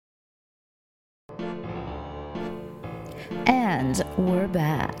And we're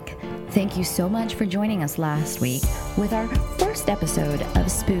back. Thank you so much for joining us last week with our first episode of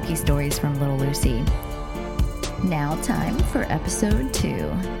Spooky Stories from Little Lucy. Now time for episode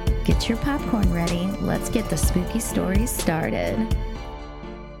 2. Get your popcorn ready. Let's get the spooky stories started.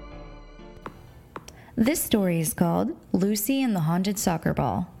 This story is called Lucy and the Haunted Soccer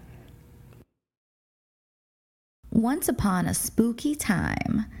Ball. Once upon a spooky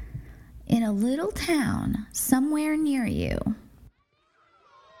time, in a little town somewhere near you,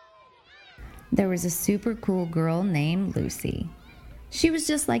 there was a super cool girl named Lucy. She was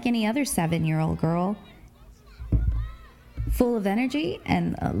just like any other 7-year-old girl, full of energy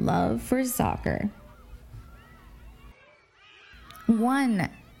and a love for soccer. One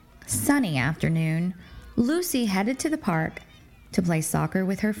sunny afternoon, Lucy headed to the park to play soccer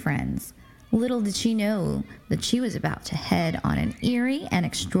with her friends. Little did she know that she was about to head on an eerie and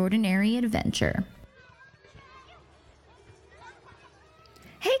extraordinary adventure.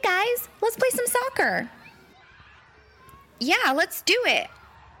 Hey guys, let's play some soccer. Yeah, let's do it.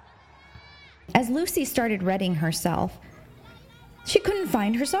 As Lucy started readying herself, she couldn't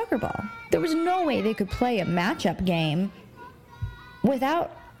find her soccer ball. There was no way they could play a matchup game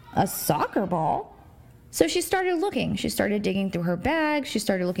without a soccer ball. So she started looking. She started digging through her bag. She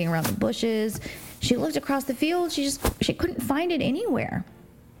started looking around the bushes. She looked across the field. She couldn't find it anywhere.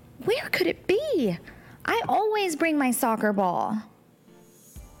 Where could it be? I always bring my soccer ball.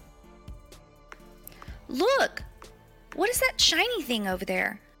 Look! What is that shiny thing over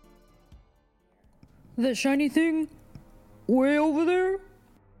there? That shiny thing? Way over there?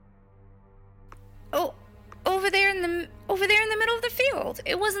 Oh, over there in the middle of the field.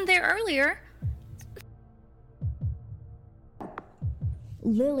 It wasn't there earlier.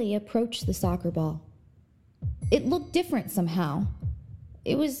 Lily approached the soccer ball. It looked different somehow.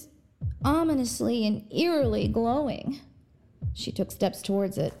 It was ominously and eerily glowing. She took steps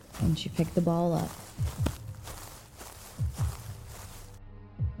towards it, and she picked the ball up.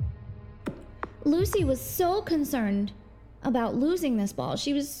 Lucy was so concerned about losing this ball.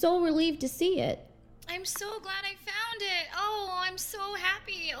 She was so relieved to see it. I'm so glad I found it. Oh, I'm so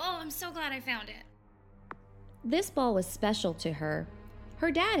happy. Oh, I'm so glad I found it. This ball was special to her. Her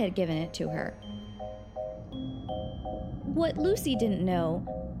dad had given it to her. What Lucy didn't know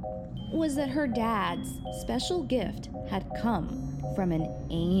was that her dad's special gift had come from an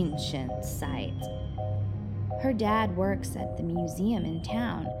ancient site. Her dad works at the museum in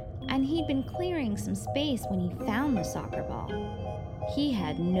town, and he'd been clearing some space when he found the soccer ball. He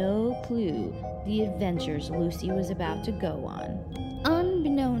had no clue the adventures Lucy was about to go on.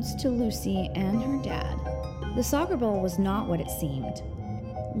 Unbeknownst to Lucy and her dad, the soccer ball was not what it seemed.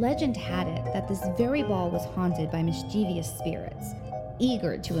 Legend had it that this very ball was haunted by mischievous spirits,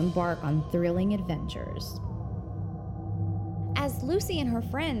 eager to embark on thrilling adventures. As Lucy and her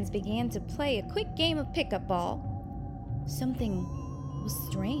friends began to play a quick game of pickup ball, something was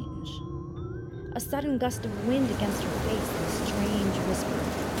strange. A sudden gust of wind against her face and a strange whisper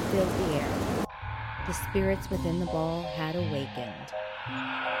filled the air. The spirits within the ball had awakened.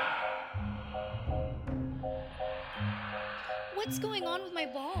 What's going on with my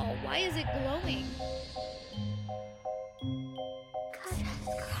ball? Why is it glowing?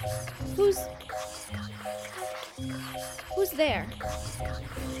 Who's there?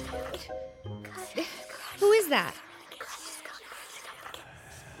 Who is that?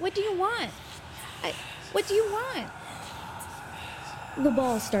 What do you want? What do you want? The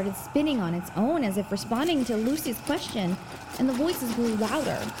ball started spinning on its own as if responding to Lucy's question, and the voices grew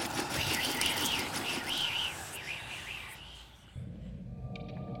louder.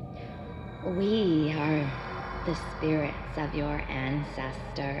 We are the spirits of your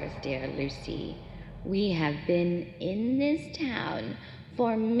ancestors, dear Lucy. We have been in this town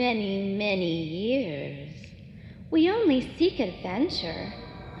for many, many years. We only seek adventure.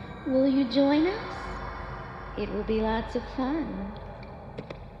 Will you join us? It will be lots of fun.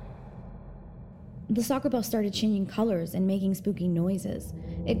 The soccer ball started changing colors and making spooky noises.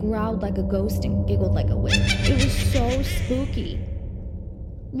 It growled like a ghost and giggled like a witch. It was so spooky.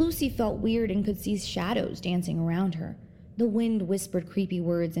 Lucy felt weird and could see shadows dancing around her. The wind whispered creepy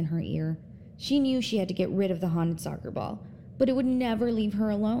words in her ear. She knew she had to get rid of the haunted soccer ball, but it would never leave her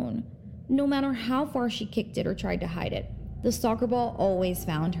alone. No matter how far she kicked it or tried to hide it, the soccer ball always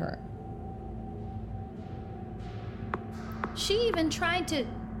found her. She even tried to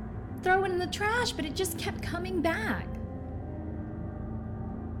throw it in the trash, but it just kept coming back.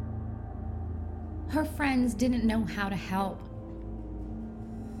 Her friends didn't know how to help.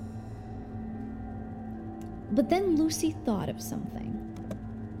 But then Lucy thought of something.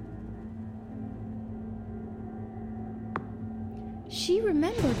 she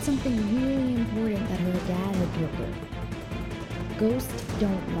remembered something really important that her dad had told her. Ghosts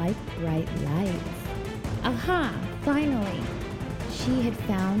don't like bright lights. Aha! Finally! She had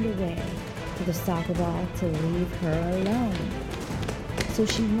found a way for the soccer ball to leave her alone. So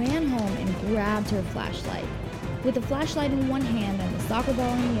she ran home and grabbed her flashlight. With the flashlight in one hand and the soccer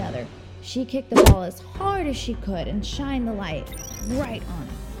ball in the other, she kicked the ball as hard as she could and shined the light right on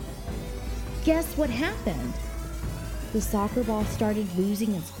it. Guess what happened? The soccer ball started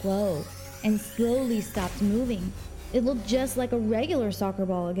losing its glow and slowly stopped moving. It looked just like a regular soccer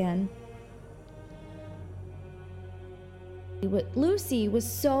ball again. Lucy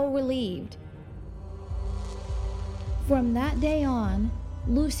was so relieved. From that day on,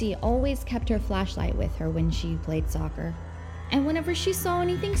 Lucy always kept her flashlight with her when she played soccer. And whenever she saw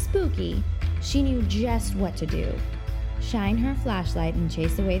anything spooky, she knew just what to do. Shine her flashlight and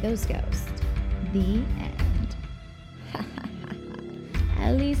chase away those ghosts. The end.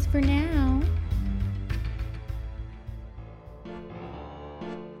 At least for now.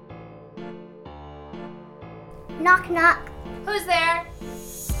 Knock, knock. Who's there?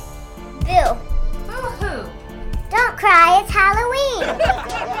 Bill. Who? Don't cry, it's Halloween.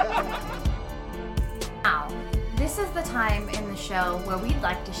 Now, this is the time in the show where we'd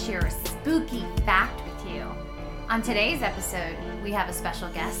like to share a spooky fact with you. On today's episode, we have a special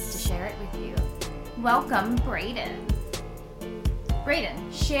guest to share it with you. Welcome, Braden.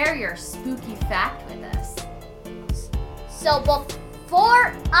 Braden, share your spooky fact with us. So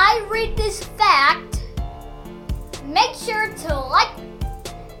before I read this fact, make sure to like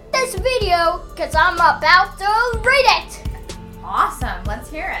this video because I'm about to read it. Awesome,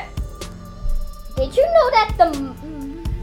 let's hear it. Did you know that the